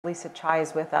Lisa Chai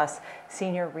is with us,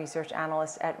 Senior Research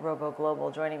Analyst at Robo Global,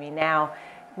 joining me now.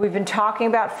 We've been talking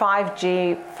about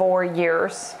 5G for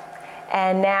years,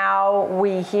 and now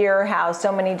we hear how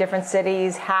so many different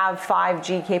cities have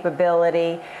 5G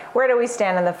capability. Where do we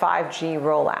stand in the 5G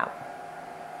rollout?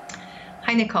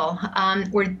 Hi, Nicole.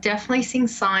 We're definitely seeing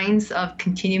signs of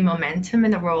continued momentum in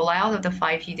the rollout of the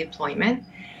 5G deployment.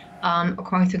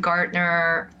 According to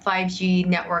Gartner, 5G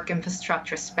network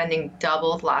infrastructure spending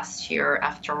doubled last year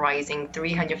after rising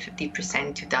 350%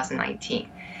 in 2019.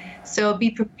 So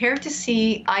be prepared to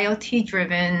see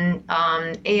IoT-driven,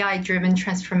 AI-driven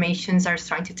transformations are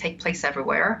starting to take place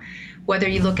everywhere. Whether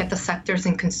you look at the sectors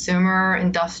in consumer,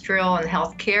 industrial, and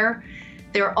healthcare,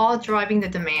 they're all driving the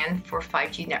demand for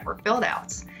 5G network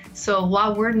buildouts. So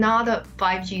while we're not a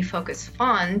 5G-focused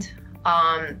fund,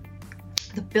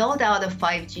 the build out of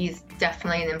 5G is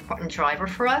definitely an important driver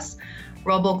for us.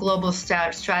 Robo Global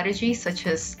strategies such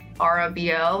as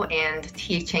ROBO and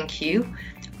THNQ,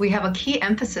 we have a key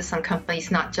emphasis on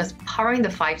companies not just powering the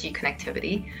 5G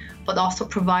connectivity, but also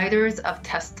providers of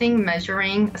testing,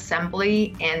 measuring,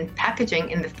 assembly, and packaging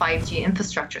in the 5G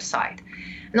infrastructure side.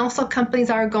 And also companies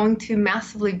are going to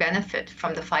massively benefit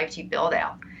from the 5G build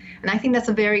out. And I think that's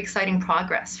a very exciting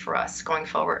progress for us going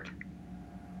forward.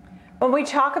 When we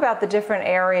talk about the different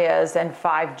areas and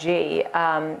 5G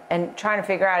and trying to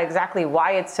figure out exactly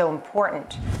why it's so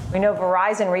important, we know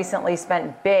Verizon recently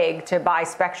spent big to buy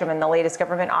spectrum in the latest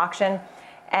government auction.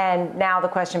 And now the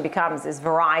question becomes, is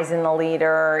Verizon the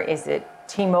leader? Is it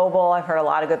T-Mobile? I've heard a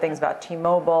lot of good things about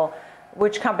T-Mobile.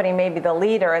 Which company may be the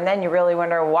leader? And then you really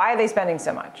wonder, why are they spending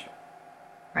so much?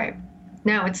 Right.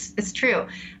 No, it's true.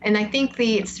 And I think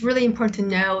it's really important to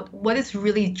note what is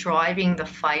really driving the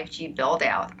 5G build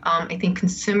out. I think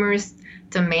consumers'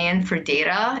 demand for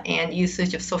data and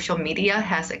usage of social media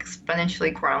has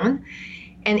exponentially grown.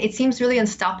 And it seems really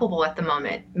unstoppable at the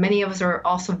moment. Many of us are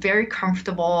also very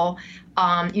comfortable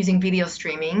using video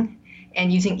streaming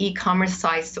and using e-commerce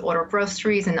sites to order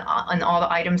groceries and all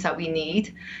the items that we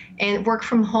need. And work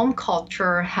from home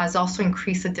culture has also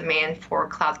increased the demand for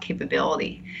cloud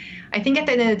capability. I think at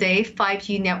the end of the day,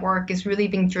 5G network is really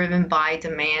being driven by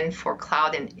demand for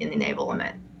cloud and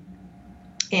enablement.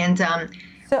 And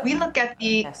we look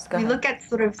at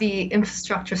sort of the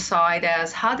infrastructure side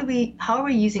as how are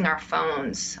we using our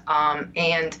phones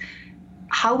and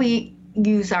how we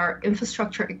use our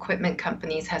infrastructure equipment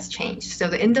companies has changed. So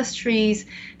the industries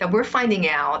that we're finding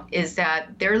out is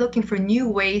that they're looking for new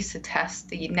ways to test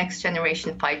the next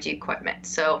generation 5G equipment.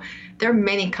 So there are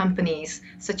many companies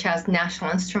such as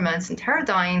National Instruments and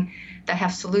Teradyne that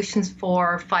have solutions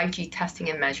for 5G testing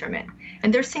and measurement.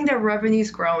 And they're seeing their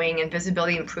revenues growing and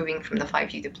visibility improving from the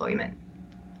 5G deployment.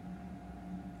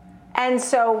 And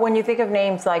so when you think of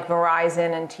names like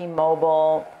Verizon and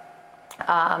T-Mobile,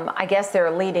 I guess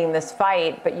they're leading this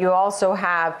fight, but you also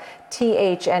have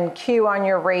THNQ on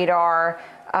your radar,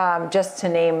 just to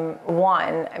name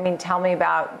one. I mean, tell me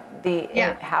about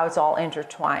how it's all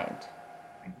intertwined.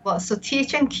 Well, so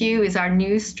THNQ is our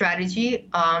new strategy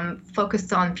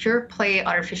focused on pure play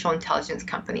artificial intelligence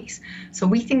companies. So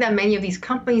we think that many of these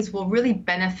companies will really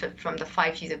benefit from the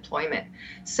 5G deployment.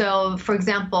 So for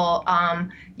example,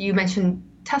 you mentioned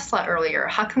Tesla earlier.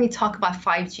 How can we talk about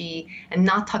 5G and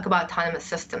not talk about autonomous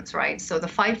systems, right? So the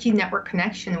 5G network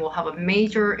connection will have a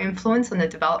major influence on the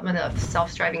development of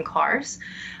self-driving cars.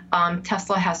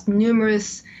 Tesla has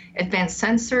numerous advanced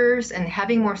sensors, and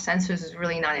having more sensors is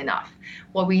really not enough.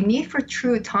 What we need for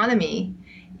true autonomy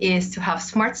is to have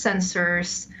smart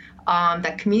sensors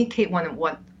that communicate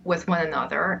with one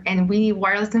another, and we need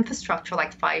wireless infrastructure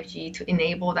like 5G to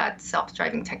enable that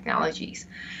self-driving technologies.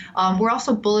 We're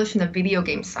also bullish in the video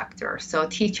game sector. So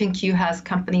THNQ has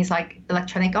companies like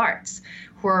Electronic Arts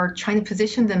who are trying to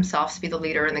position themselves to be the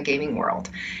leader in the gaming world.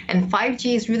 And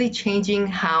 5G is really changing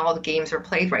how the games are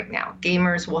played right now.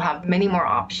 Gamers will have many more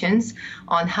options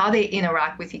on how they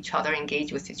interact with each other,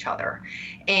 engage with each other.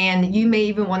 And you may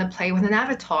even want to play with an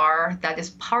avatar that is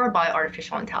powered by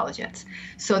artificial intelligence.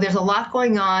 So there's a lot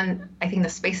going on. I think the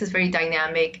space is very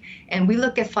dynamic. And we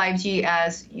look at 5G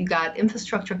as you got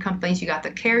infrastructure companies, you got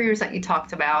the carriers that you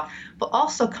talked about, but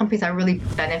also companies that are really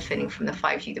benefiting from the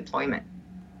 5G deployment.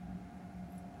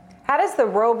 How does the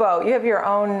Robo, you have your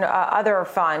own other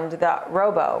fund, the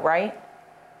Robo, right?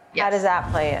 Yes. How does that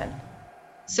play in?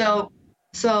 So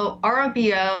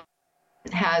ROBO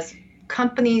has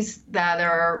companies that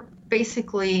are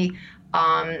basically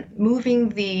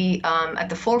moving at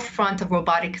the forefront of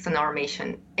robotics and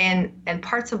automation, and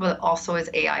parts of it also is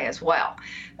AI as well.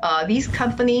 These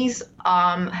companies,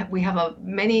 we have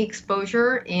much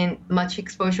exposure in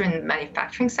the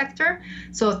manufacturing sector.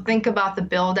 So think about the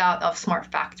build out of smart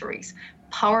factories.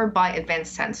 powered by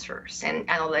advanced sensors and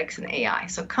analytics and AI.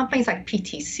 So companies like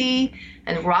PTC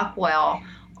and Rockwell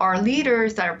are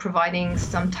leaders that are providing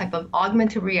some type of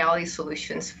augmented reality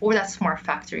solutions for that smart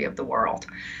factory of the world.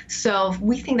 So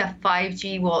we think that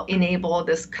 5G will enable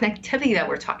this connectivity that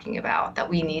we're talking about that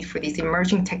we need for these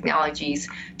emerging technologies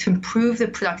to improve the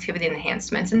productivity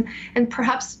enhancements and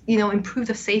perhaps improve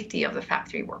the safety of the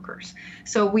factory workers.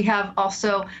 So we have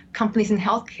also companies in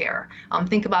healthcare.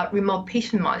 Think about remote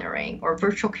patient monitoring or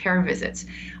virtual care visits.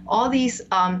 All these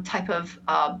type of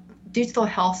digital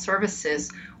health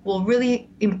services will really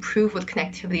improve with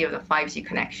connectivity of the 5G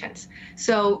connections.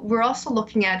 So we're also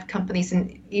looking at companies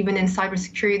even in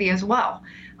cybersecurity as well.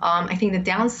 I think the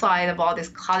downside of all this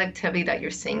cloud activity that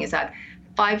you're seeing is that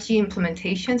 5G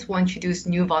implementations will introduce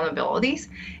new vulnerabilities.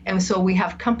 And so we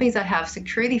have companies that have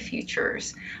security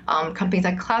features, companies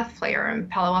like Cloudflare and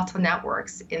Palo Alto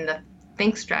Networks in the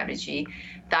Think strategy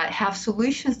that have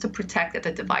solutions to protect at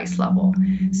the device level.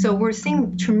 So we're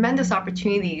seeing tremendous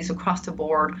opportunities across the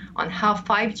board on how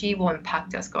 5G will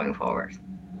impact us going forward.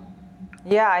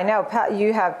 Yeah, I know.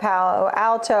 You have Palo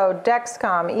Alto,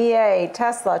 Dexcom, EA,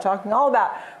 Tesla talking all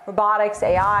about robotics,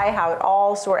 AI, how it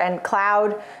all and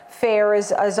Cloudflare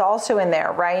is also in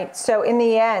there, right? So in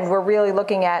the end, we're really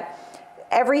looking at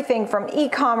everything from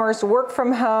e-commerce, work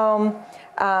from home,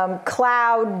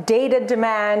 cloud, data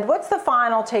demand. What's the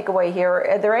final takeaway here?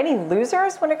 Are there any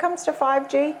losers when it comes to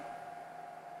 5G?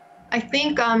 I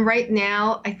think right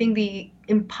now, the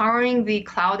empowering the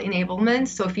cloud enablement.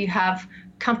 So if you have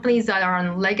companies that are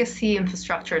on legacy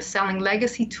infrastructure, selling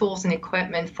legacy tools and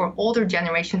equipment for older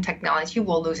generation technology,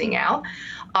 we're losing out.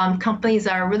 Companies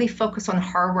that are really focused on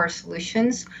hardware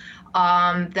solutions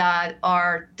that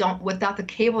don't without the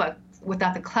cable,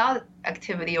 without the cloud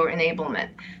activity or enablement.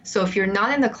 So if you're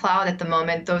not in the cloud at the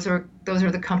moment, those are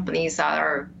the companies that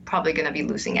are probably going to be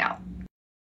losing out.